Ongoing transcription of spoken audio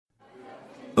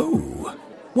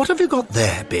What have you got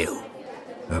there, Bill?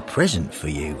 A present for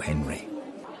you, Henry.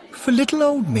 For little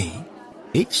old me?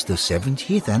 It's the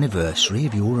 70th anniversary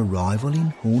of your arrival in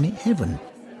Hornet Heaven,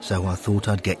 so I thought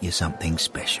I'd get you something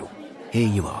special. Here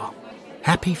you are.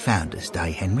 Happy Founders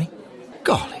Day, Henry.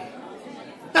 Golly,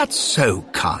 that's so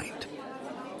kind.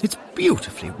 It's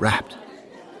beautifully wrapped.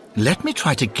 Let me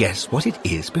try to guess what it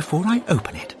is before I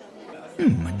open it.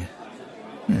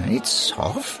 It's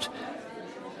soft.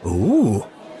 Ooh,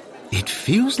 it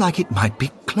feels like it might be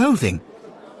clothing.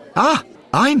 Ah,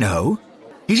 I know.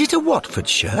 Is it a Watford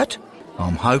shirt?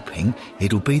 I'm hoping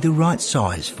it'll be the right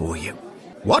size for you.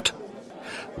 What?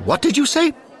 What did you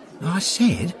say? I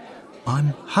said, I'm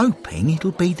hoping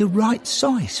it'll be the right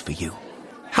size for you.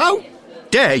 How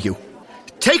dare you?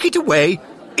 Take it away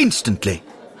instantly.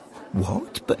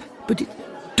 What? But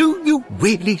do you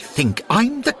really think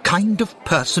I'm the kind of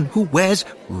person who wears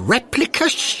replica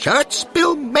shirts,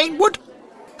 Bill Mainwood?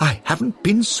 I haven't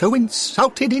been so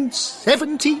insulted in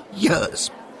 70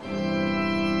 years.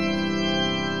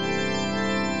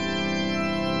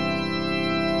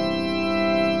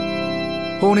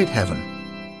 Hornet Heaven,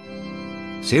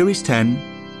 Series 10,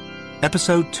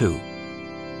 Episode 2.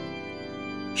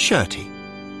 Shirty.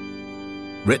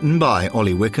 Written by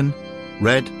Ollie Wicken,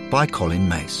 read by Colin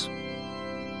Mace.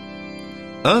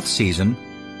 Earth Season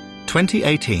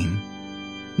 2018-19.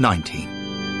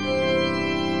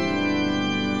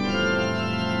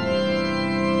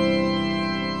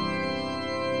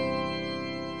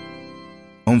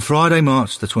 On Friday,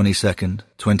 March the 22nd,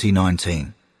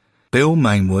 2019, Bill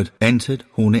Mainwood entered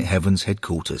Hornet Heaven's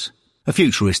headquarters, a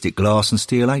futuristic glass and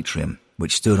steel atrium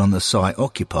which stood on the site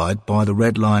occupied by the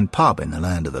Red Lion pub in the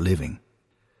land of the living.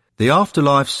 The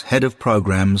Afterlife's head of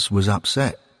programs was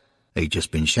upset. He'd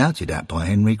just been shouted at by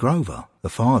Henry Grover, the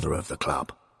father of the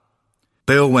club.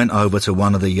 Bill went over to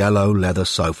one of the yellow leather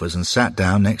sofas and sat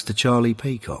down next to Charlie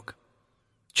Peacock.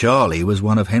 Charlie was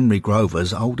one of Henry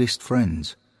Grover's oldest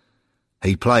friends.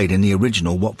 He played in the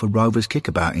original Watford Rovers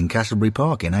kickabout in Castlebury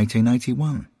Park in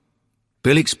 1881.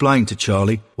 Bill explained to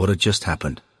Charlie what had just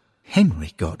happened.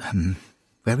 Henry got,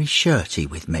 very shirty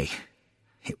with me.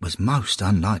 It was most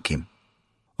unlike him.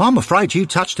 I'm afraid you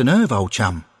touched a nerve, old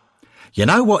chum. You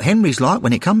know what Henry's like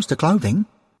when it comes to clothing?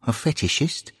 A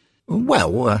fetishist.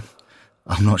 Well,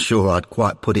 I'm not sure I'd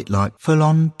quite put it like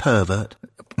full-on pervert.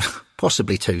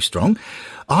 Possibly too strong.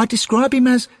 I describe him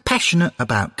as passionate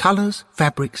about colours,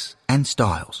 fabrics and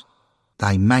styles.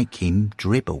 They make him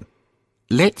dribble.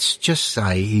 Let's just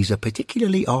say he's a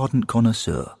particularly ardent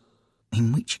connoisseur,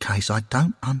 in which case I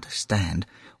don't understand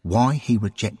why he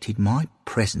rejected my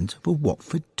present of a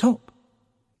Watford top.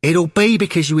 It'll be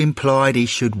because you implied he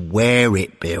should wear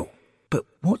it, Bill. But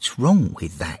what's wrong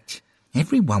with that?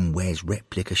 Everyone wears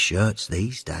replica shirts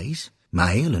these days,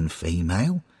 male and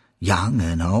female, young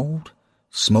and old,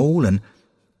 small and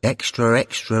extra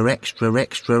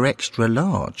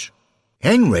large.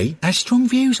 Henry has strong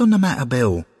views on the matter,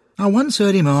 Bill. I once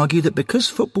heard him argue that because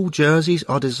football jerseys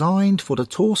are designed for the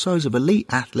torsos of elite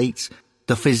athletes,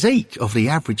 the physique of the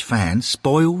average fan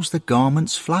spoils the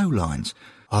garment's flow lines.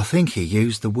 I think he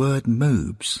used the word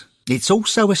moobs. It's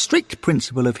also a strict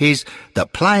principle of his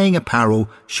that playing apparel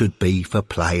should be for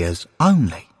players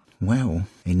only. Well,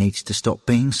 he needs to stop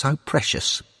being so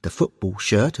precious. The football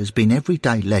shirt has been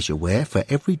everyday leisure wear for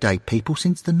everyday people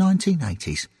since the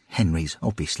 1980s. Henry's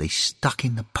obviously stuck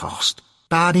in the past.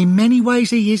 But in many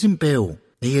ways he isn't, Bill.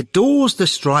 He adores the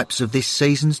stripes of this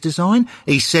season's design.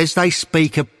 He says they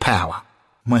speak of power.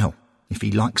 Well, if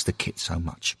he likes the kit so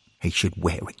much, he should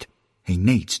wear it. He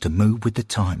needs to move with the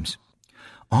times.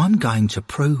 I'm going to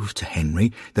prove to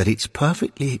Henry that it's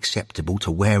perfectly acceptable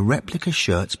to wear replica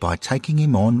shirts by taking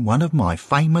him on one of my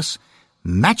famous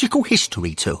magical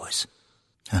history tours.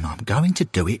 And I'm going to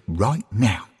do it right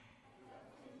now.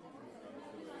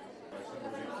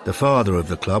 The father of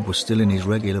the club was still in his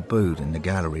regular booth in the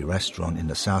gallery restaurant in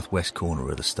the southwest corner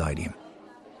of the stadium.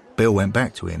 Bill went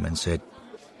back to him and said,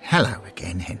 "Hello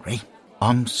again, Henry.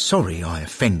 I'm sorry I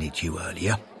offended you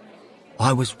earlier.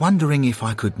 I was wondering if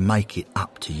I could make it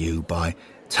up to you by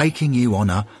taking you on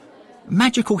a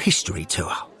magical history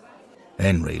tour."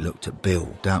 Henry looked at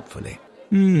Bill doubtfully.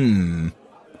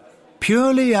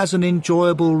 Purely as an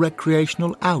enjoyable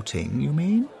recreational outing, you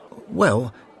mean?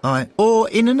 Well, or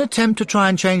in an attempt to try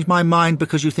and change my mind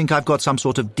because you think I've got some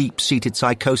sort of deep-seated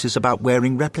psychosis about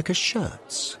wearing replica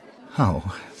shirts. Oh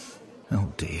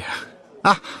dear.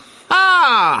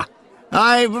 Aha!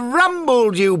 I've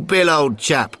rumbled you, Bill, old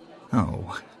chap.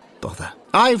 Oh, bother.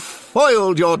 I've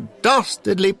foiled your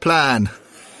dastardly plan.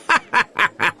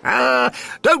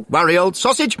 Don't worry, old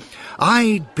sausage.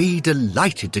 I'd be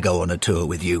delighted to go on a tour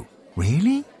with you.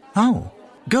 Really? Oh,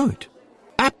 good.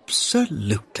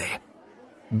 Absolutely.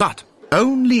 But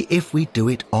only if we do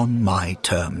it on my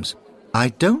terms. I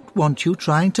don't want you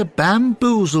trying to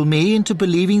bamboozle me into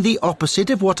believing the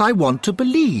opposite of what I want to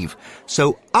believe.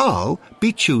 So I'll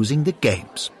be choosing the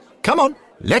games. Come on,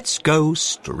 let's go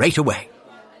straight away.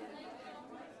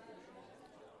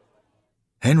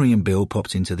 Henry and Bill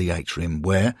popped into the atrium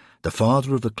where the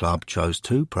father of the club chose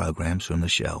 2 programmes from the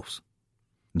shelves.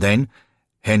 Then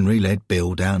Henry led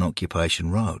Bill down Occupation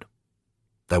Road.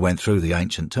 They went through the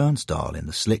ancient turnstile in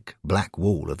the slick black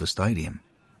wall of the stadium.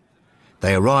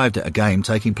 They arrived at a game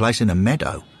taking place in a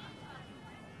meadow.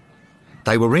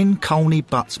 They were in Colney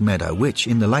Butts Meadow, which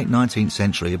in the late 19th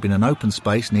century had been an open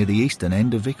space near the eastern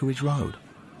end of Vicarage Road.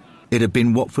 It had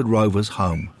been Watford Rovers'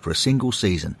 home for a single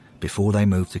season before they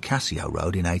moved to Cassio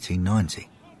Road in 1890.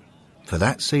 For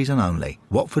that season only,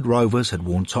 Watford Rovers had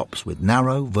worn tops with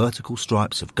narrow vertical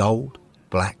stripes of gold,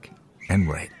 black and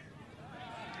red.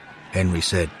 Henry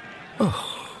said,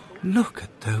 "Oh, look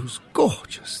at those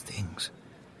gorgeous things.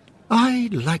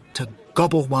 I'd like to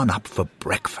gobble one up for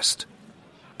breakfast."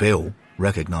 Bill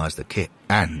recognised the kit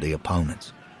and the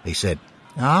opponents. He said,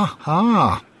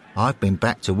 "Aha, I've been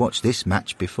back to watch this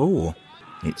match before.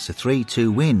 It's a 3-2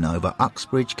 win over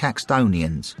Uxbridge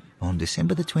Caxtonians on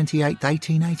December the 28th,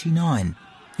 1889.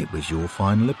 It was your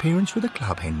final appearance for the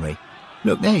club, Henry.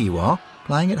 Look, there you are,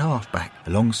 playing at half-back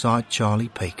alongside Charlie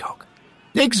Peacock."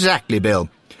 "Exactly, Bill.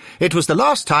 It was the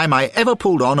last time I ever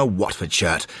pulled on a Watford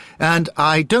shirt, and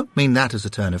I don't mean that as a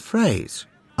turn of phrase.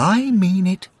 I mean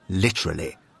it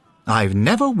literally. I've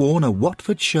never worn a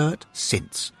Watford shirt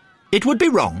since. It would be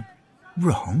wrong."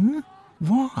 "Wrong?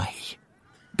 Why?"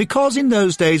 "Because in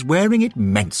those days wearing it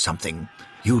meant something.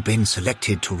 You'd been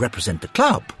selected to represent the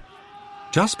club.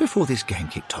 Just before this game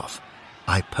kicked off,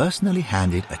 I personally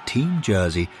handed a team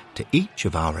jersey to each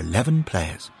of our 11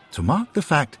 players to mark the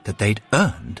fact that they'd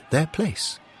earned their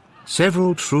place.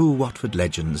 Several true Watford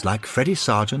legends like Freddie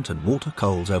Sargent and Walter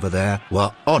Coles over there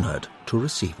were honoured to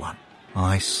receive one."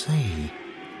 "I see.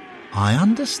 I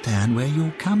understand where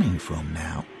you're coming from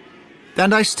now."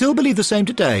 "And I still believe the same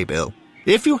today, Bill.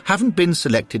 If you haven't been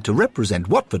selected to represent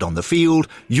Watford on the field,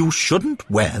 you shouldn't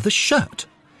wear the shirt.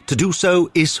 To do so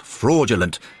is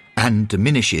fraudulent and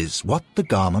diminishes what the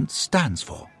garment stands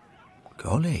for."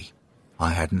 "Golly,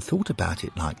 I hadn't thought about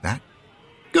it like that."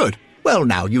 "Good. Well,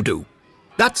 now you do.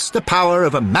 That's the power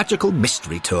of a magical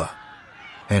mystery tour."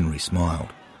 Henry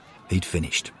smiled. He'd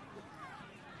finished.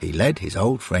 He led his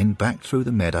old friend back through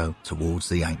the meadow towards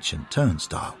the ancient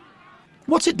turnstile.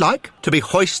 "What's it like to be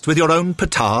hoist with your own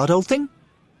petard, old thing?"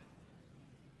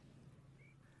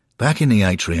 Back in the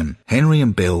atrium, Henry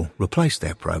and Bill replaced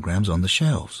their programmes on the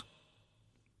shelves.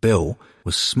 Bill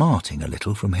was smarting a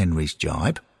little from Henry's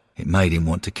jibe. It made him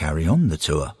want to carry on the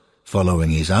tour, following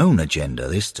his own agenda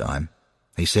this time.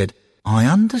 He said, "I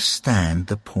understand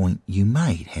the point you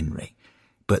made, Henry,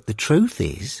 but the truth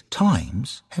is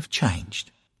times have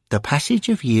changed. The passage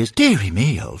of years—" "Dearie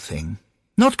me, old thing.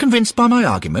 Not convinced by my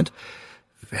argument?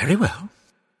 Very well.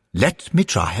 Let me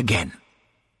try again."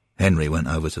 Henry went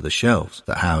over to the shelves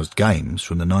that housed games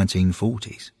from the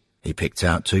 1940s. He picked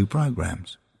out 2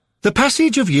 programmes. "The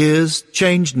passage of years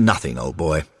changed nothing, old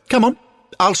boy. Come on,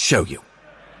 I'll show you."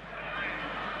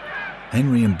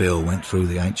 Henry and Bill went through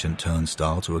the ancient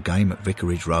turnstile to a game at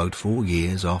Vicarage Road 4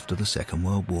 years after the Second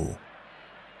World War.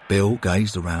 Bill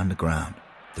gazed around the ground,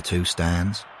 the 2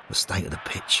 stands, the state of the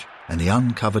pitch, and the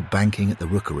uncovered banking at the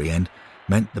rookery end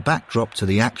meant the backdrop to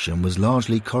the action was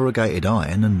largely corrugated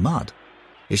iron and mud.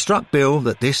 It struck Bill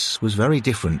that this was very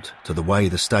different to the way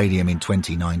the stadium in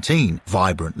 2019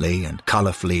 vibrantly and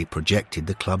colourfully projected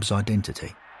the club's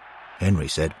identity. Henry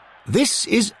said, "This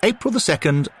is April the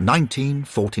 2nd,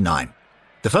 1949.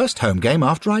 The first home game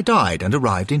after I died and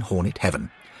arrived in Hornet Heaven.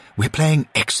 We're playing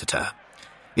Exeter.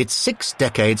 It's 6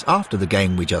 decades after the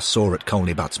game we just saw at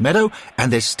Colney Butts Meadow,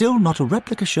 and there's still not a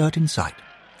replica shirt in sight.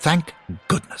 Thank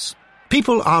goodness.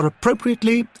 People are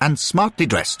appropriately and smartly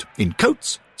dressed in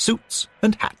coats, suits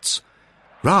and hats,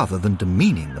 rather than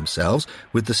demeaning themselves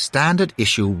with the standard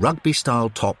issue rugby-style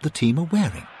top the team are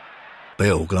wearing."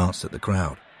 Bill glanced at the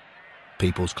crowd.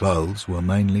 People's clothes were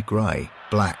mainly grey,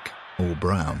 black or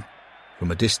brown. From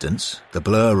a distance, the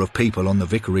blur of people on the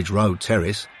Vicarage Road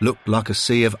terrace looked like a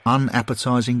sea of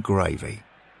unappetising gravy.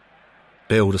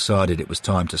 Bill decided it was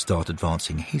time to start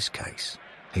advancing his case.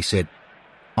 He said,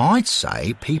 "I'd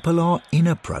say people are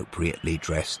inappropriately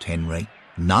dressed, Henry.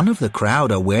 None of the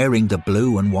crowd are wearing the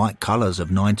blue and white colours of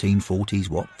 1940s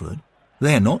Watford.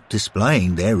 They're not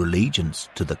displaying their allegiance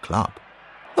to the club."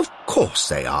 "Of course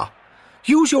they are.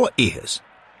 Use your ears.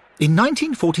 In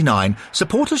 1949,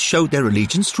 supporters showed their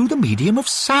allegiance through the medium of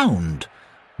sound.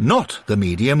 not the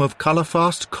medium of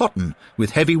colour-fast cotton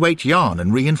with heavyweight yarn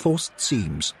and reinforced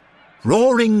seams.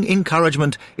 Roaring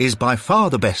encouragement is by far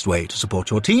the best way to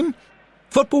support your team.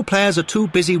 Football players are too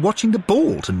busy watching the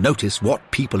ball to notice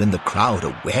what people in the crowd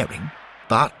are wearing.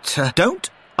 But don't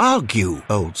argue,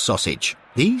 old sausage.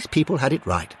 These people had it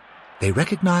right. They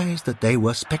recognised that they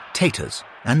were spectators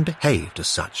and behaved as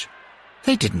such.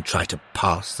 They didn't try to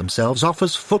pass themselves off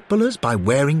as footballers by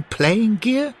wearing playing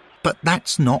gear. But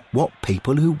that's not what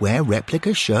people who wear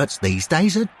replica shirts these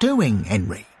days are doing,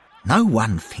 Henry. No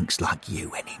one thinks like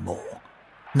you anymore.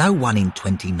 No one in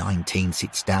 2019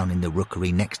 sits down in the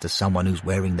rookery next to someone who's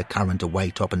wearing the current away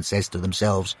top and says to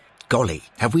themselves, "Golly,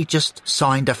 have we just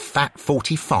signed a fat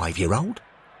 45-year-old?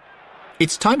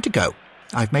 It's time to go.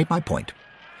 I've made my point.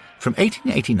 From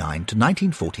 1889 to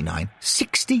 1949,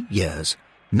 60 years,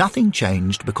 nothing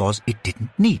changed because it didn't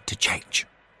need to change."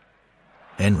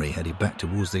 Henry headed back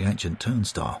towards the ancient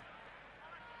turnstile.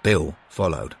 Bill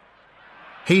followed.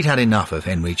 He'd had enough of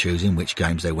Henry choosing which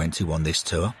games they went to on this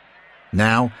tour.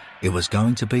 Now it was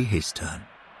going to be his turn.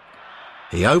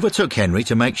 He overtook Henry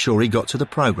to make sure he got to the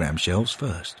programme shelves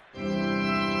first.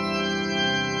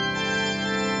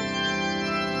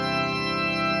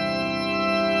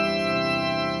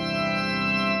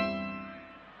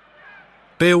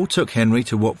 Bill took Henry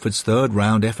to Watford's third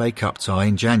round FA Cup tie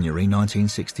in January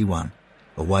 1961,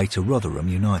 away to Rotherham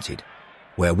United,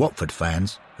 where Watford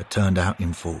fans had turned out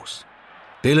in force.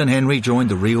 Bill and Henry joined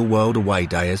the real-world away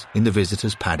dayers in the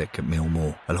visitors' paddock at Mill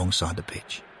Moor alongside the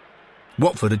pitch.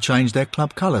 Watford had changed their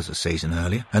club colours a season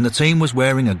earlier, and the team was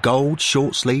wearing a gold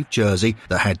short-sleeved jersey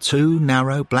that had two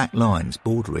narrow black lines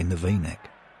bordering the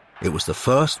V-neck. It was the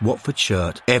first Watford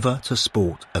shirt ever to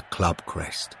sport a club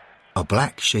crest, a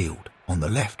black shield on the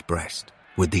left breast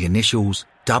with the initials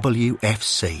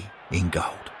WFC in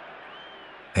gold.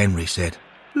 Henry said,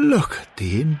 "Look at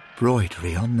the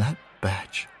embroidery on that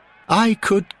badge. I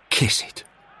could kiss it."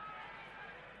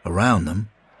 Around them,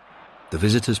 the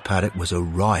visitors' paddock was a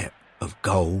riot of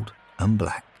gold and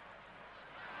black.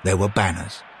 There were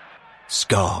banners,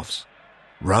 scarves,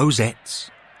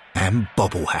 rosettes and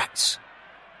bobble hats.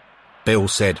 Bill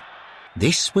said,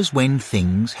 "This was when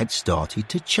things had started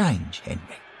to change,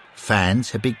 Henry.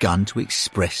 Fans had begun to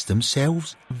express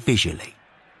themselves visually."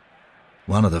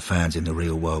 One of the fans in the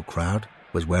real-world crowd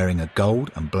was wearing a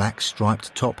gold and black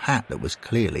striped top hat that was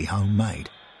clearly homemade.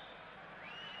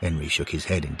 Henry shook his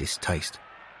head in distaste.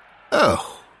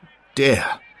 "Oh,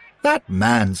 dear, that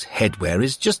man's headwear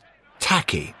is just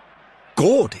tacky,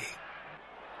 gaudy."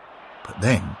 But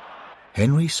then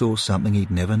Henry saw something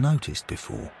he'd never noticed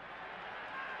before.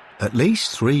 At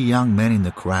least 3 young men in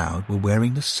the crowd were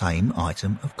wearing the same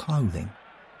item of clothing.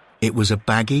 It was a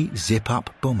baggy zip-up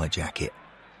bomber jacket.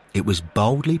 It was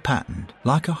boldly patterned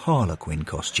like a Harlequin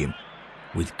costume,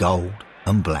 with gold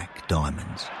and black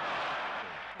diamonds.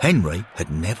 Henry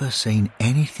had never seen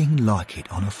anything like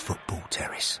it on a football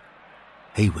terrace.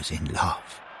 He was in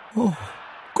love. "Oh,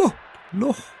 good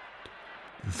Lord,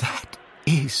 that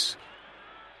is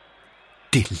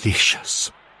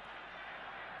delicious."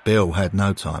 Bill had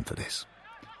no time for this.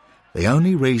 The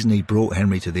only reason he brought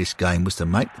Henry to this game was to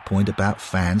make the point about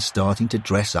fans starting to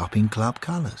dress up in club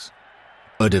colours.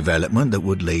 A development that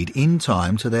would lead in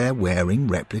time to their wearing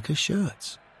replica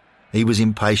shirts. He was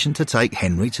impatient to take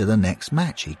Henry to the next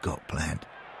match he'd got planned.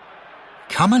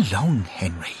 "Come along,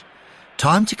 Henry.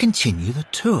 Time to continue the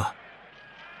tour."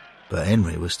 But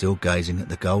Henry was still gazing at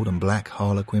the gold and black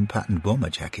Harlequin patterned bomber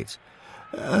jackets.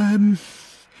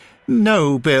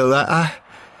 No, Bill,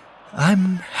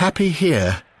 I'm happy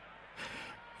here.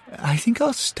 I think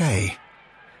I'll stay.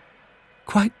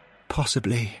 Quite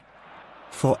possibly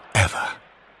forever."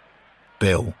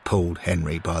 Bill pulled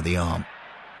Henry by the arm.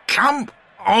 "Come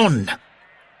on!"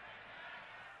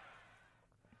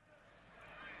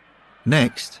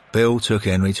 Next, Bill took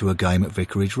Henry to a game at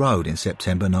Vicarage Road in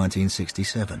September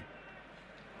 1967.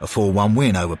 A 4-1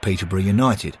 win over Peterborough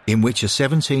United, in which a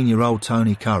 17-year-old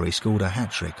Tony Curry scored a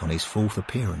hat-trick on his 4th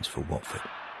appearance for Watford.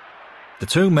 The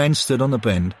two men stood on the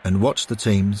bend and watched the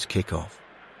teams kick off.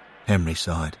 Henry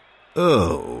sighed.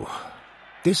 "Oh,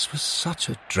 this was such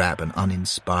a drab and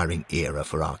uninspiring era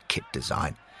for our kit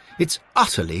design. It's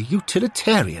utterly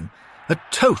utilitarian, a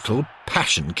total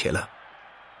passion killer."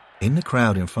 In the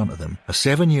crowd in front of them, a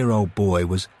 7-year-old boy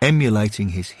was emulating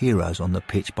his heroes on the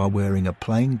pitch by wearing a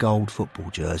plain gold football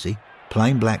jersey,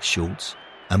 plain black shorts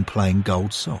and plain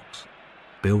gold socks.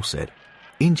 Bill said,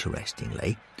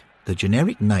 "Interestingly, the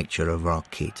generic nature of our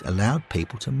kit allowed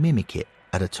people to mimic it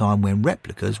at a time when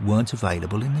replicas weren't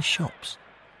available in the shops.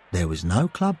 There was no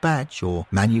club badge or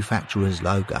manufacturer's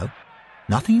logo.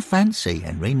 Nothing fancy,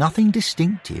 Henry, nothing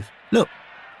distinctive. Look,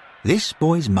 This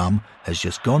boy's mum has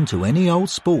just gone to any old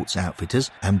sports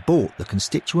outfitters and bought the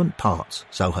constituent parts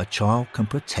so her child can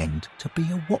pretend to be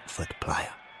a Watford player.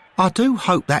 I do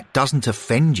hope that doesn't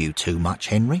offend you too much,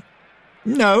 Henry.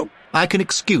 No, I can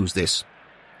excuse this.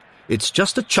 It's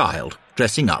just a child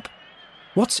dressing up.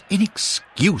 What's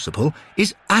inexcusable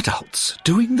is adults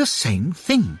doing the same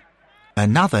thing.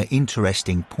 Another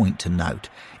interesting point to note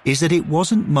is that it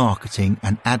wasn't marketing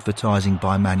and advertising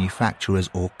by manufacturers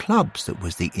or clubs that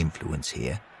was the influence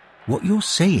here. What you're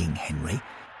seeing, Henry,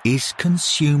 is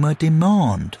consumer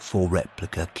demand for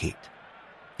replica kit.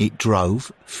 It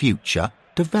drove future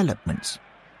developments.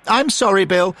 I'm sorry,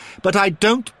 Bill, but I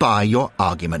don't buy your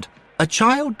argument. A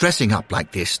child dressing up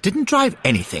like this didn't drive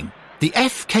anything. The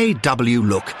FKW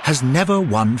look has never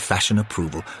won fashion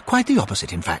approval. Quite the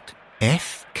opposite, in fact.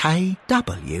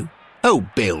 FKW? Oh,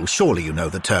 Bill, surely you know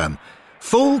the term.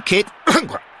 Full kit...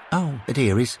 Oh,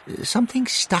 dear, is something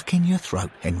stuck in your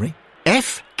throat, Henry?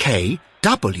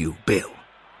 FKW, Bill.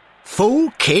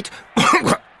 Full kit...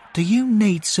 Do you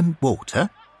need some water?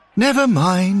 Never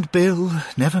mind, Bill,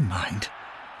 never mind.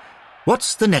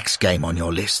 What's the next game on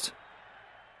your list?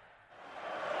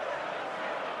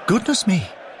 Goodness me,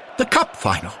 the cup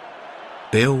final.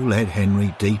 Bill led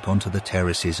Henry deep onto the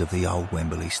terraces of the old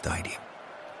Wembley Stadium.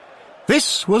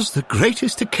 This was the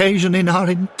greatest occasion in our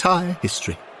entire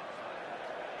history.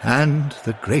 And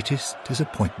the greatest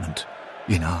disappointment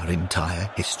in our entire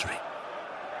history.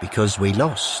 Because we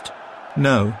lost.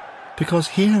 No, because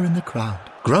here in the crowd,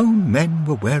 grown men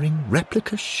were wearing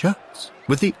replica shirts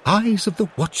with the eyes of the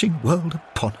watching world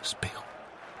upon us, Bill.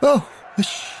 Oh, the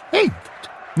shame of it.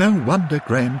 No wonder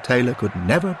Graham Taylor could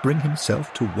never bring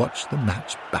himself to watch the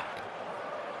match back.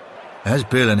 As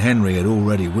Bill and Henry had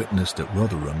already witnessed at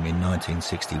Rotherham in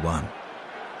 1961,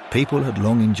 people had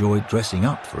long enjoyed dressing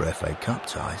up for FA Cup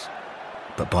ties.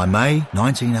 But by May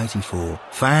 1984,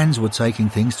 fans were taking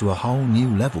things to a whole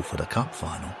new level for the cup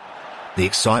final. The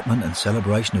excitement and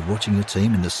celebration of watching your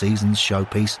team in the season's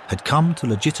showpiece had come to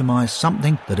legitimise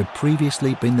something that had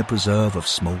previously been the preserve of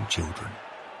small children.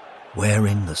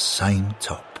 Wearing the same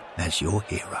top as your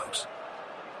heroes.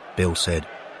 Bill said,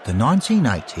 the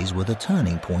 1980s were the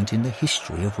turning point in the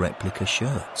history of replica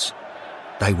shirts.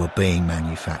 They were being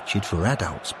manufactured for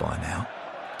adults by now.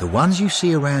 The ones you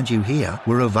see around you here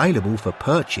were available for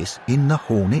purchase in the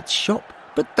Hornets shop.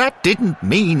 But that didn't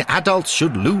mean adults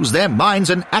should lose their minds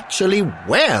and actually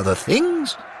wear the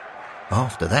things.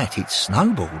 After that, it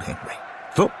snowballed, Henry.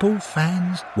 Football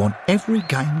fans want every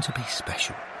game to be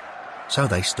special. So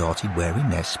they started wearing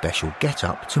their special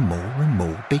get-up to more and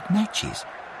more big matches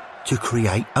to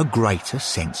create a greater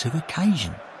sense of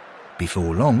occasion.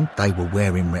 Before long, they were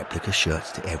wearing replica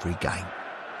shirts to every game.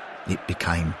 It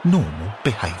became normal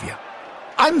behaviour.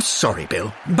 I'm sorry,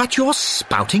 Bill, but you're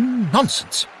spouting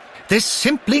nonsense. There's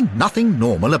simply nothing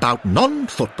normal about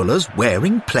non-footballers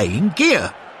wearing playing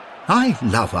gear. I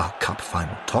love our cup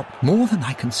final top more than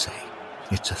I can say.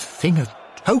 It's a thing of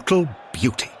total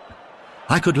beauty.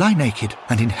 I could lie naked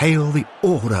and inhale the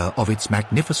aura of its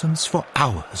magnificence for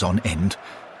hours on end.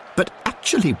 But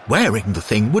actually wearing the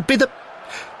thing would be the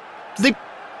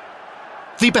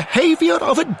behaviour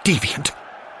of a deviant.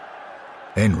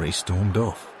 Henry stormed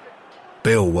off.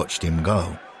 Bill watched him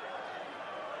go.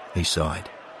 He sighed.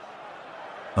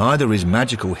 Either his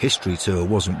magical history tour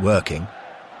wasn't working,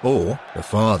 or the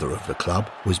father of the club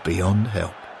was beyond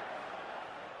help.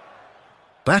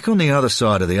 Back on the other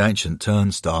side of the ancient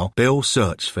turnstile, Bill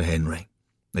searched for Henry.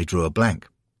 He drew a blank.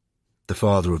 The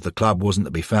father of the club wasn't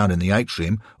to be found in the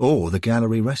atrium or the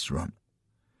gallery restaurant.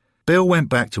 Bill went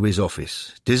back to his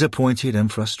office, disappointed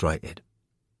and frustrated.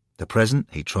 The present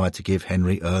he tried to give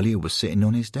Henry earlier was sitting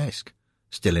on his desk,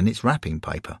 still in its wrapping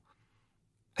paper.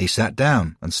 He sat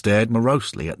down and stared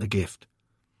morosely at the gift.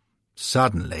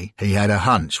 Suddenly he had a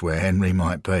hunch where Henry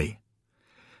might be.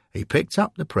 He picked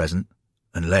up the present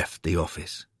and left the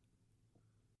office.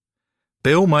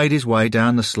 Bill made his way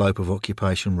down the slope of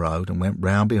Occupation Road and went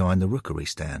round behind the rookery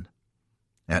stand.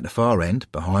 At the far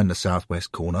end, behind the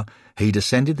southwest corner, he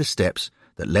descended the steps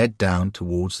that led down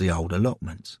towards the old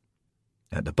allotments.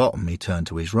 At the bottom he turned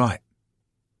to his right.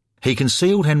 He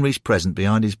concealed Henry's present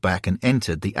behind his back and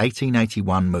entered the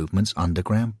 1881 movement's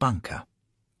underground bunker.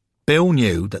 Bill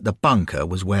knew that the bunker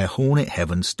was where Hornet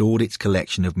Heaven stored its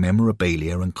collection of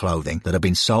memorabilia and clothing that had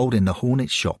been sold in the Hornet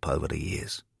shop over the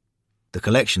years. The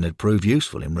collection had proved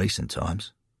useful in recent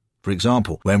times. For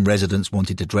example, when residents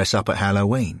wanted to dress up at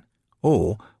Halloween,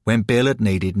 or when Bill had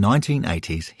needed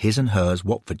 1980s his and hers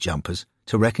Watford jumpers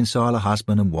to reconcile a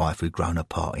husband and wife who'd grown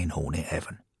apart in Hornet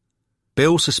Heaven.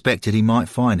 Bill suspected he might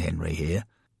find Henry here,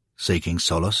 seeking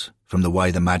solace from the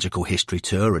way the magical history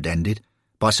tour had ended,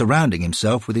 by surrounding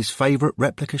himself with his favourite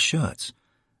replica shirts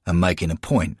and making a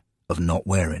point of not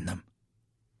wearing them.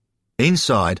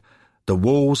 Inside, the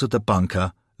walls of the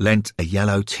bunker lent a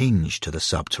yellow tinge to the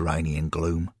subterranean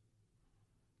gloom.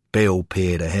 Bill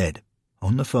peered ahead.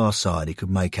 On the far side he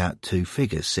could make out two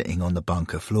figures sitting on the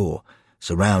bunker floor,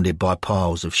 surrounded by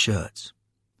piles of shirts.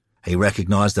 He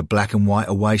recognised the black and white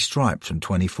away stripes from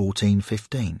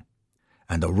 2014-15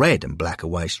 and the red and black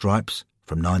away stripes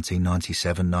from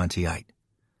 1997-98.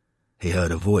 He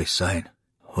heard a voice saying,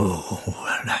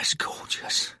 "Oh, that's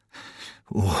gorgeous.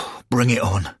 Oh, bring it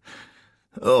on.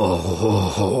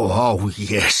 Oh,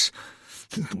 yes.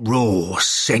 Raw,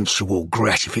 sensual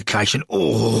gratification.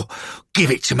 Oh, give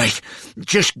it to me.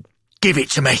 Just give it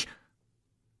to me."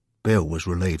 Bill was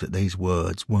relieved that these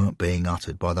words weren't being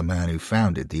uttered by the man who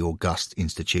founded the august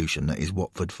institution that is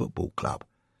Watford Football Club.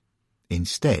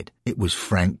 Instead, it was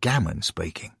Frank Gammon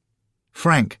speaking.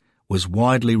 Frank was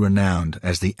widely renowned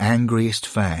as the angriest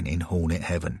fan in Hornet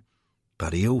Heaven,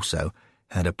 but he also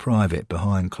had a private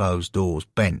behind closed doors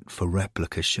bent for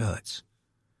replica shirts.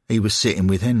 He was sitting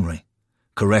with Henry,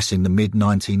 caressing the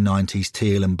mid-1990s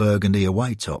teal and burgundy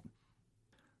away top.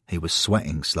 He was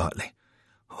sweating slightly.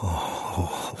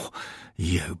 "Oh,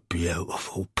 you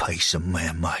beautiful piece of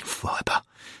man-made fibre.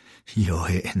 You're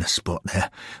hitting the spot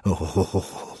there.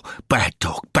 Oh, bad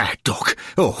dog.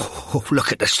 Oh,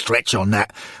 look at the stretch on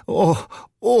that.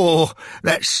 Oh,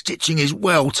 that stitching is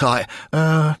well tight.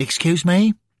 Excuse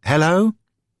me? Hello?"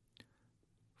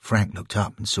 Frank looked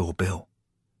up and saw Bill.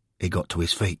 He got to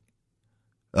his feet.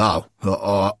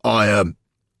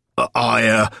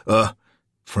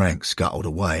 Frank scuttled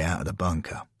away out of the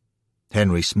bunker.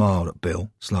 Henry smiled at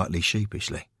Bill, slightly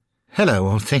sheepishly. "Hello,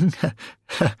 old thing.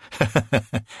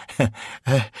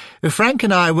 Frank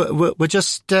and I were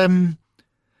just,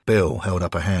 Bill held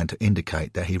up a hand to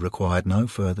indicate that he required no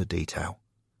further detail.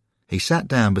 He sat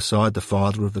down beside the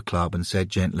father of the club and said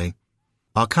gently,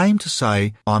 "I came to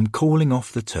say I'm calling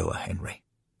off the tour, Henry."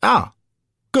 "Ah,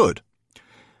 good.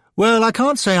 Well, I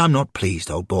can't say I'm not pleased,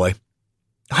 old boy.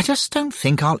 I just don't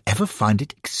think I'll ever find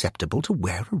it acceptable to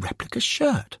wear a replica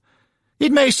shirt.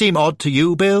 It may seem odd to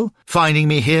you, Bill, finding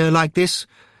me here like this,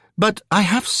 but I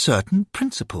have certain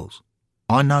principles.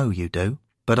 I know you do,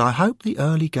 but I hope the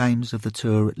early games of the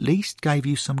tour at least gave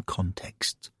you some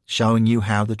context, showing you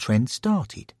how the trend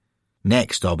started.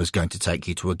 Next, I was going to take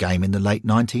you to a game in the late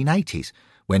 1980s,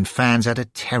 when fans had a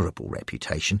terrible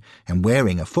reputation and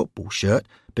wearing a football shirt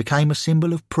became a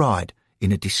symbol of pride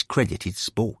in a discredited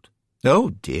sport.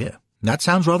 Oh dear, that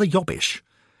sounds rather yobbish.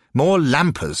 More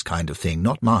Lampers kind of thing,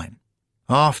 not mine.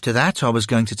 After that, I was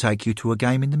going to take you to a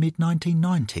game in the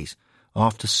mid-1990s,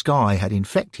 after Sky had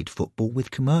infected football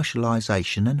with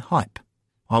commercialisation and hype.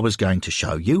 I was going to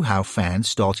show you how fans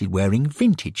started wearing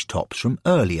vintage tops from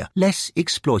earlier, less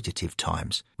exploitative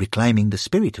times, reclaiming the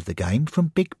spirit of the game from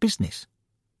big business.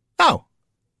 Oh,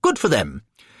 good for them.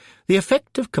 The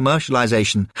effect of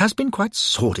commercialisation has been quite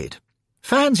sordid.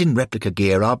 Fans in replica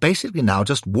gear are basically now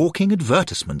just walking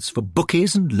advertisements for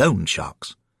bookies and loan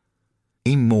sharks.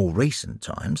 In more recent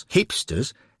times,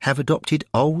 hipsters have adopted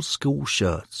old-school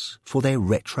shirts for their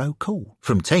retro cool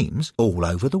from teams all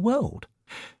over the world.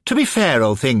 To be fair,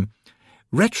 old thing,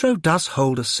 retro does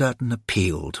hold a certain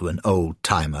appeal to an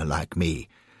old-timer like me.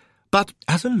 But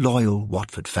as a loyal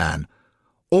Watford fan,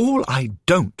 all I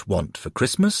don't want for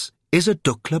Christmas is a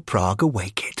Dukla Prague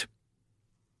away kit.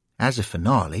 As a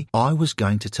finale, I was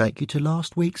going to take you to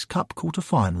last week's Cup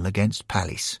quarter-final against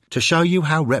Palace to show you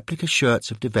how replica shirts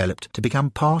have developed to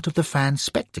become part of the fan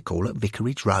spectacle at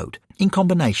Vicarage Road, in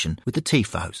combination with the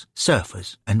tifos,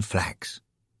 surfers and flags.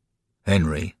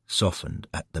 Henry softened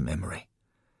at the memory.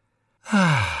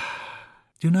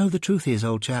 You know, the truth is,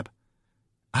 old chap,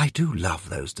 I do love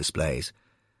those displays,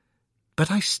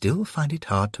 but I still find it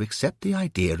hard to accept the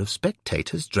idea of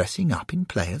spectators dressing up in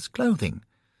players' clothing.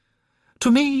 To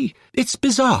me, it's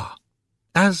bizarre.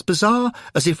 As bizarre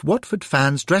as if Watford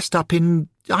fans dressed up in,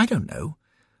 I don't know,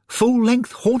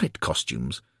 full-length Hornet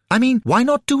costumes. I mean, why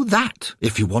not do that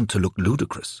if you want to look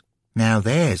ludicrous? Now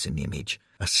there's an image,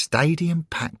 a stadium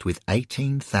packed with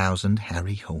 18,000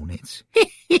 Harry Hornets.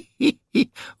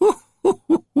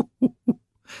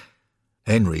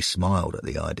 Henry smiled at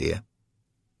the idea.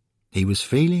 He was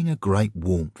feeling a great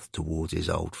warmth towards his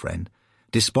old friend,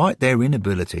 despite their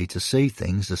inability to see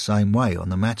things the same way on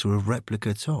the matter of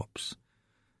replica tops.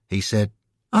 He said,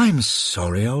 "I'm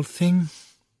sorry, old thing,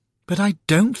 but I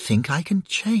don't think I can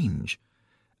change.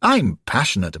 I'm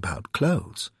passionate about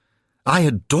clothes. I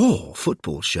adore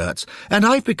football shirts, and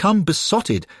I've become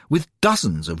besotted with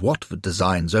dozens of Watford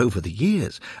designs over the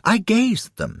years. I gaze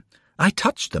at them, I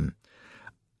touch them.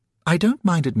 I don't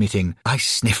mind admitting I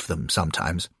sniff them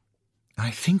sometimes.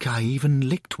 I think I even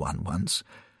licked one once.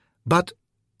 But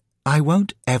I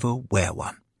won't ever wear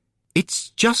one.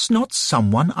 It's just not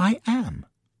someone I am."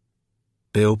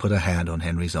 Bill put a hand on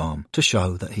Henry's arm to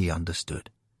show that he understood.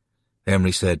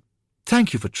 Henry said,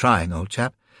 "Thank you for trying, old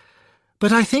chap,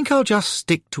 but I think I'll just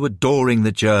stick to adoring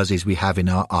the jerseys we have in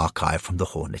our archive from the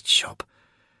Hornet shop.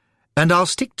 And I'll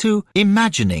stick to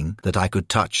imagining that I could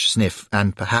touch, sniff,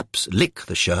 and perhaps lick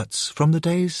the shirts from the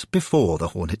days before the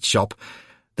Hornet shop,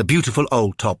 the beautiful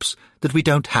old tops that we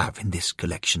don't have in this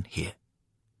collection here.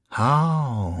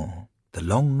 Ah, the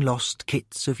long-lost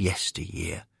kits of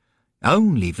yesteryear,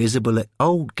 only visible at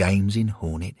old games in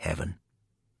Hornet Heaven.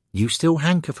 You still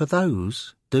hanker for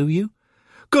those, do you?"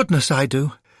 "Goodness, I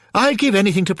do. I'd give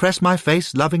anything to press my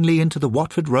face lovingly into the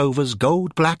Watford Rovers'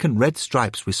 gold, black and red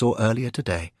stripes we saw earlier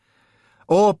today.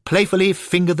 Or playfully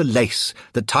finger the lace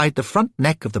that tied the front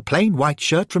neck of the plain white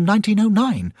shirt from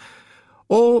 1909.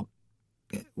 Or,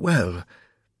 well,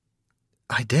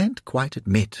 I daren't quite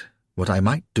admit what I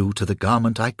might do to the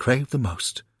garment I crave the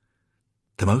most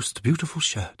beautiful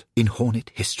shirt in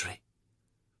Hornet history."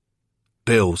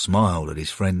 Bill smiled at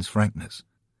his friend's frankness,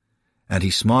 and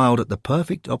he smiled at the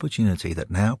perfect opportunity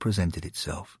that now presented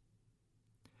itself.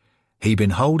 He'd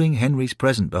been holding Henry's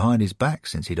present behind his back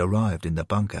since he'd arrived in the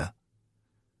bunker.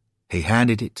 He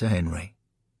handed it to Henry.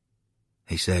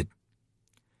 He said,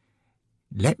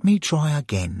 "Let me try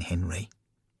again, Henry.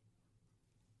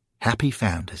 Happy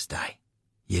Founder's Day.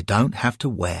 You don't have to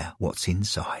wear what's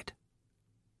inside."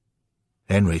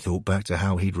 Henry thought back to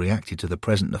how he'd reacted to the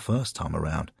present the first time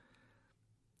around.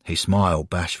 He smiled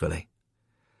bashfully.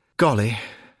 "Golly,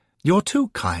 you're too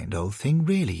kind, old thing,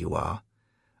 really you are.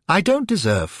 I don't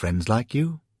deserve friends like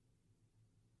you."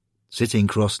 Sitting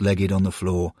cross-legged on the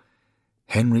floor,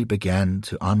 Henry began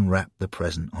to unwrap the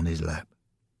present on his lap.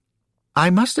 "I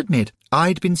must admit,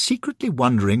 I'd been secretly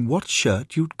wondering what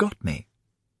shirt you'd got me."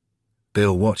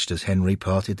 Bill watched as Henry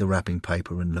parted the wrapping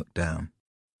paper and looked down.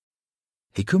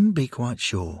 He couldn't be quite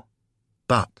sure,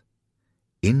 but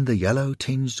in the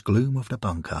yellow-tinged gloom of the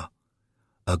bunker,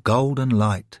 a golden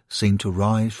light seemed to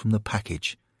rise from the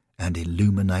package and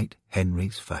illuminate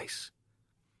Henry's face.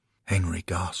 Henry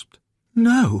gasped.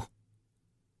 "No!"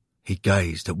 He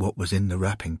gazed at what was in the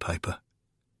wrapping paper.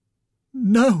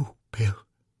 "No, Bill."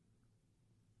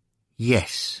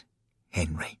 "Yes,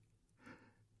 Henry."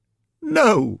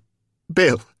 "No,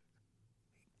 Bill."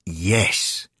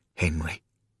 "Yes, Henry."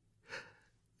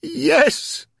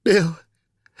 "Yes, Bill.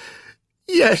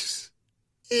 Yes.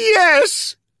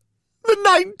 Yes! The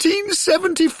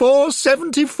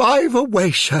 1974-75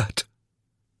 away shirt."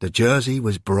 The jersey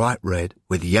was bright red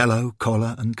with yellow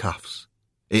collar and cuffs.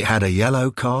 It had a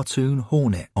yellow cartoon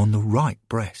hornet on the right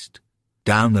breast.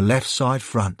 Down the left side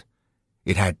front,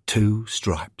 it had 2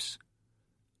 stripes.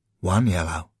 One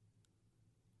yellow,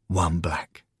 one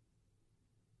black.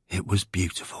 It was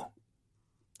beautiful.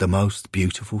 The most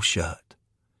beautiful shirt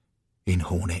in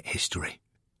Hornet history.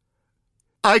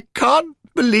 "I can't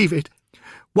believe it.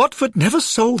 Watford never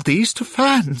sold these to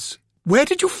fans. Where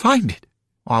did you find it?"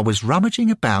 "I was rummaging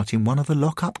about in one of the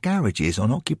lock-up garages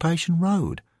on Occupation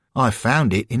Road. I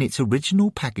found it in its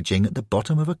original packaging at the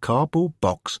bottom of a cardboard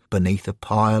box beneath a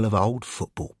pile of old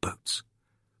football boots."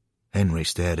 Henry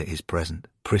stared at his present,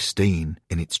 pristine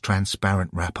in its transparent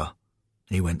wrapper.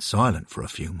 He went silent for a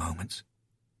few moments.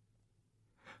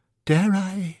 "Dare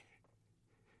I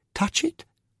touch it?"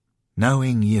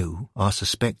 "Knowing you, I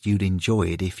suspect you'd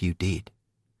enjoy it if you did.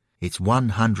 It's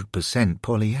 100%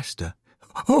 polyester."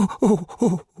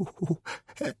 Oh,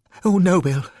 no,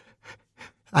 Bill.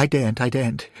 I daren't.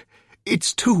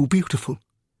 It's too beautiful."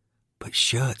 "But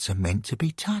shirts are meant to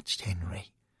be touched,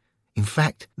 Henry. In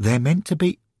fact, they're meant to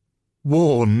be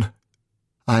worn."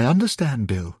 "I understand,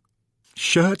 Bill.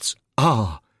 Shirts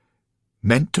are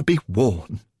meant to be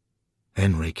worn."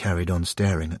 Henry carried on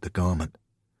staring at the garment.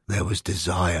 There was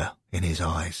desire in his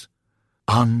eyes.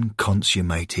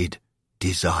 Unconsummated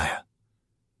desire.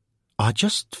 "I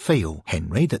just feel,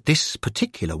 Henry, that this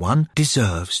particular one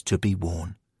deserves to be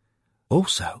worn.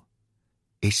 Also,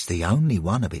 it's the only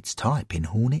one of its type in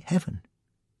Hornet Heaven.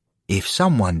 If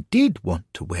someone did want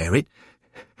to wear it—"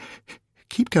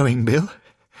 "Keep going, Bill.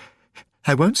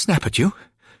 I won't snap at you."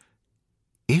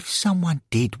 "If someone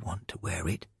did want to wear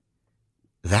it,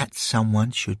 that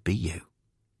someone should be you.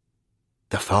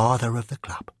 The father of the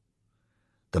club.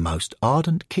 The most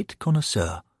ardent kit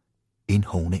connoisseur in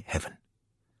Hornet Heaven."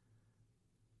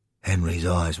 Henry's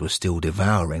eyes were still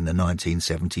devouring the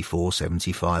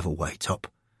 1974-75 away top.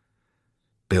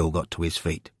 Bill got to his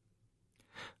feet.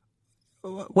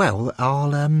 "Well,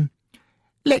 I'll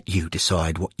let you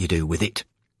decide what you do with it."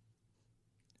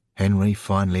 Henry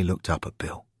finally looked up at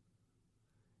Bill.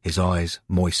 His eyes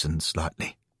moistened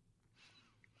slightly.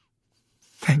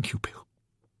 "Thank you, Bill.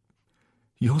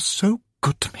 You're so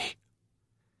good to me."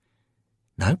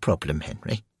 "No problem,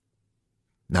 Henry.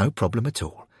 No problem at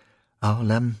all.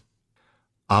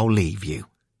 I'll leave you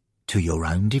to your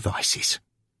own devices."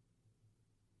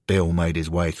 Bill made his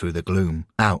way through the gloom,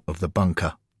 out of the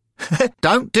bunker.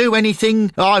 "Don't do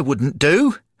anything I wouldn't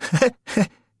do."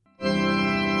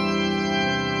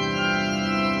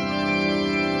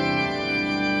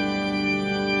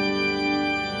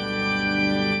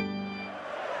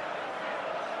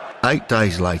 Eight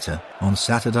days later, on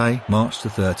Saturday, March the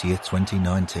 30th,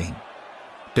 2019,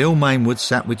 Bill Mainwood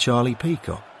sat with Charlie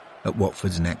Peacock at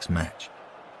Watford's next match.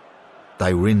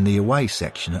 They were in the away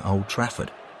section at Old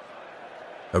Trafford.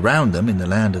 Around them, in the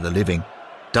land of the living,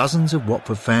 dozens of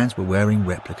Watford fans were wearing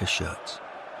replica shirts.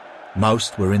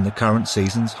 Most were in the current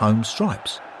season's home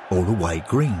stripes, all away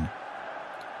green.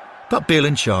 But Bill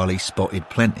and Charlie spotted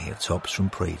plenty of tops from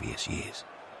previous years.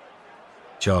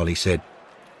 Charlie said,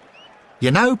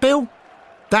 "You know, Bill,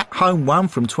 that home one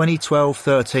from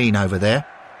 2012-13 over there,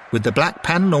 with the black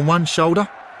panel on one shoulder,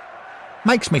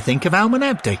 makes me think of Alman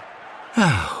Abdi.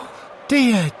 Oh,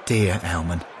 dear, dear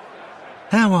Alman.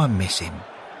 How I miss him."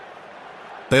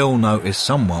 Bill noticed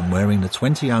someone wearing the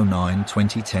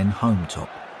 2009-2010 home top.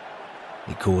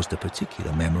 It caused a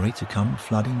particular memory to come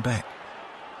flooding back.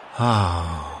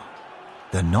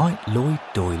 The night Lloyd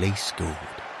Doyley scored.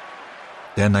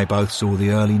 Then they both saw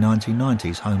the early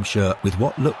 1990s home shirt with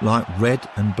what looked like red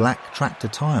and black tractor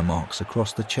tyre marks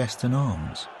across the chest and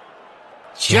arms.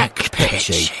 Jack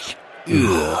Petchey.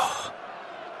 Ugh.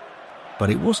 But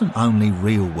it wasn't only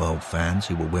real-world fans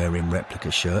who were wearing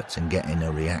replica shirts and getting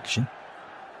a reaction.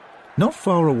 Not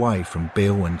far away from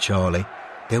Bill and Charlie,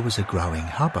 there was a growing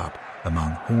hubbub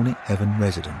among Hornet Heaven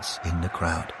residents in the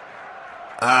crowd.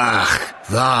 "Ah,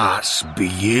 that's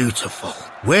beautiful.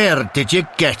 Where did you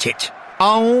get it?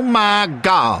 Oh my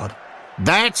God,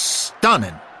 that's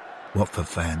stunning." Watford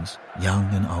fans,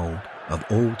 young and old, of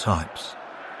all types,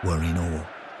 were in awe.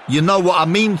 "You know what I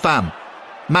mean, fam?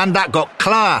 Man, that got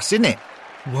class, innit?"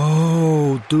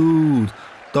 "Whoa, dude,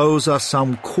 those are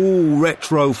some cool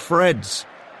retro threads."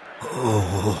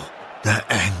 "Oh, that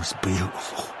hangs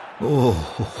beautiful.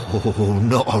 Oh,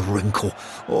 not a wrinkle.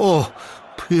 Oh,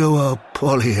 pure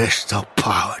polyester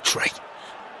poetry."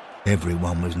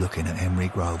 Everyone was looking at Henry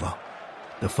Grover.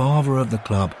 The father of the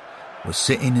club was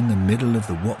sitting in the middle of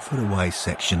the Watford away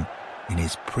section in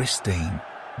his pristine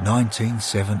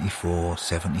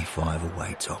 1974-75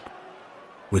 away top,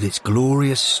 with its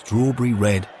glorious strawberry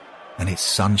red and its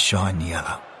sunshine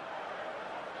yellow.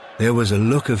 There was a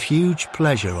look of huge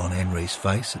pleasure on Henry's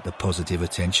face at the positive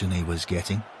attention he was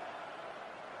getting.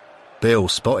 Bill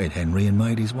spotted Henry and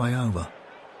made his way over.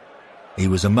 He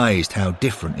was amazed how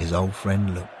different his old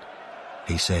friend looked.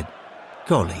 He said,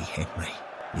 "Golly, Henry,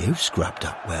 you've scrubbed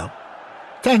up well."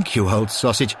 "Thank you, old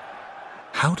sausage.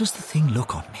 How does the thing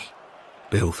look on me?"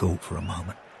 Bill thought for a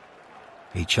moment.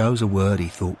 He chose a word he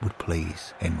thought would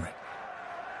please Henry.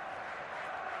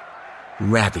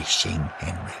 "Ravishing,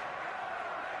 Henry.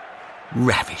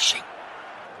 Ravishing."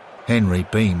 Henry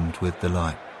beamed with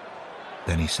delight.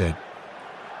 Then he said,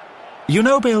 "You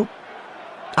know, Bill,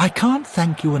 I can't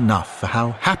thank you enough for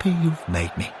how happy you've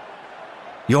made me.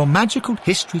 Your magical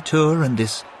history tour and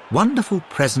this wonderful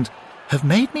present have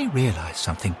made me realise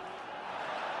something.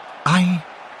 I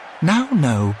now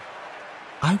know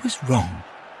I was wrong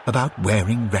about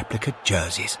wearing replica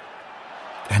jerseys,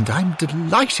 and I'm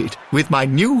delighted with my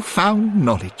newfound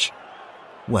knowledge."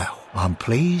 "Well, I'm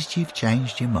pleased you've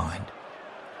changed your mind.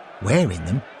 Wearing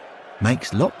them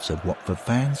makes lots of Watford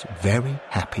fans very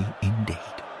happy indeed."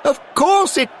 "Of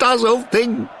course it does, old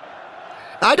thing.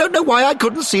 I don't know why I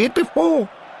couldn't see it before.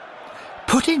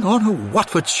 Putting on a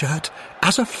Watford shirt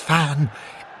as a fan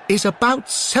is about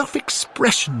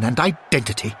self-expression and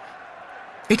identity.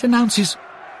 It announces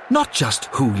not just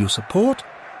who you support,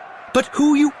 but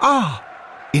who you are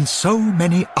in so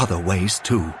many other ways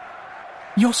too.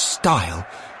 Your style,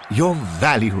 your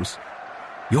values,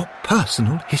 your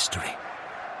personal history.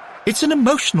 It's an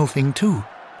emotional thing too.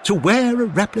 To wear a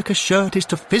replica shirt is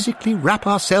to physically wrap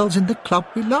ourselves in the club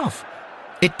we love.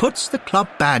 It puts the club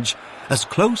badge as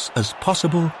close as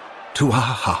possible to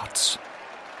our hearts,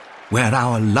 where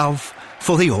our love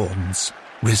for the Orns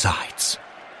resides.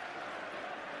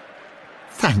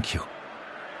 Thank you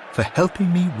for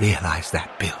helping me realise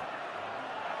that, Bill."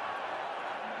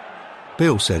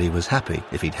 Bill said he was happy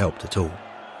if he'd helped at all.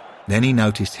 Then he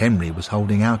noticed Henry was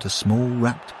holding out a small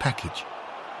wrapped package.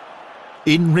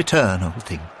 "In return, old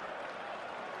thing,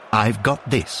 I've got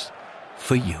this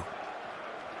for you."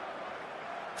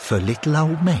 For little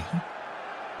old me?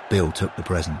 Bill took the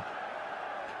present.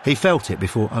 He felt it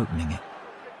before opening it.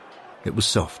 It was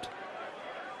soft.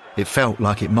 It felt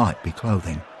like it might be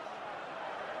clothing.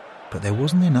 But there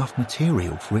wasn't enough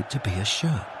material for it to be a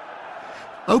shirt.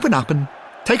 Open up and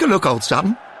take a look, old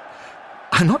son.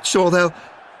 I'm not sure they'll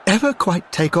ever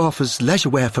quite take off as leisure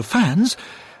wear for fans,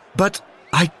 but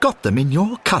I got them in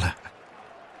your colour.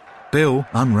 Bill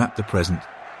unwrapped the present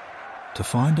to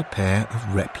find a pair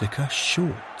of replica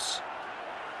shorts.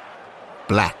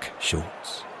 Black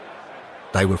shorts.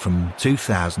 They were from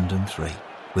 2003,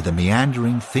 with a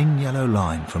meandering thin yellow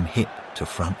line from hip to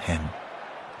front hem.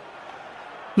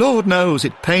 Lord knows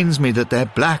it pains me that they're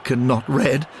black and not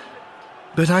red,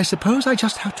 but I suppose I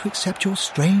just have to accept your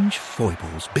strange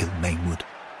foibles, Bill Mainwood,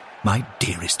 my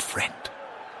dearest friend.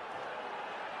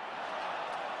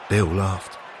 Bill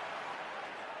laughed.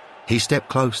 He stepped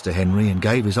close to Henry and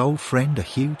gave his old friend a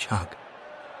huge hug,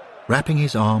 wrapping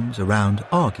his arms around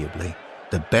arguably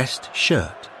the best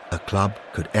shirt a club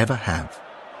could ever have,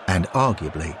 and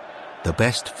arguably the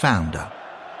best founder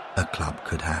a club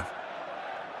could have.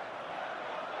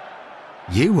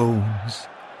 You owns,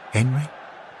 Henry.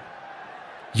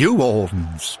 You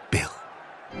owns, Bill.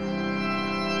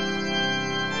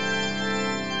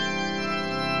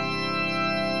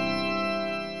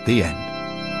 The end.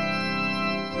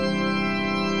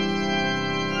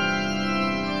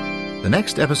 The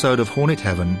next episode of Hornet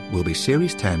Heaven will be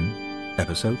Series 10,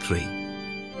 Episode 3.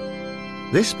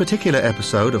 This particular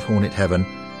episode of Hornet Heaven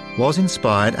was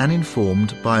inspired and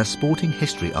informed by a sporting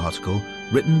history article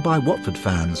written by Watford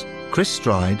fans Chris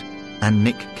Stride and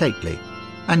Nick Cately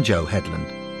and Joe Headland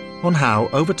on how,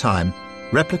 over time,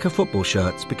 replica football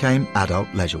shirts became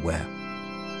adult leisure wear.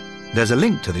 There's a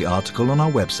link to the article on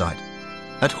our website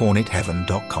at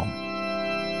hornetheaven.com.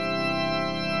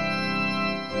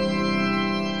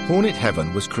 Hornet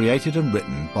Heaven was created and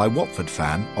written by Watford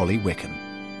fan Ollie Wicken.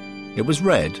 It was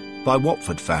read by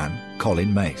Watford fan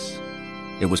Colin Mace.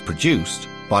 It was produced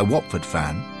by Watford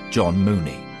fan John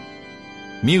Mooney.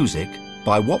 Music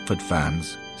by Watford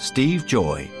fans Steve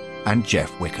Joy and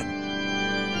Jeff Wicken.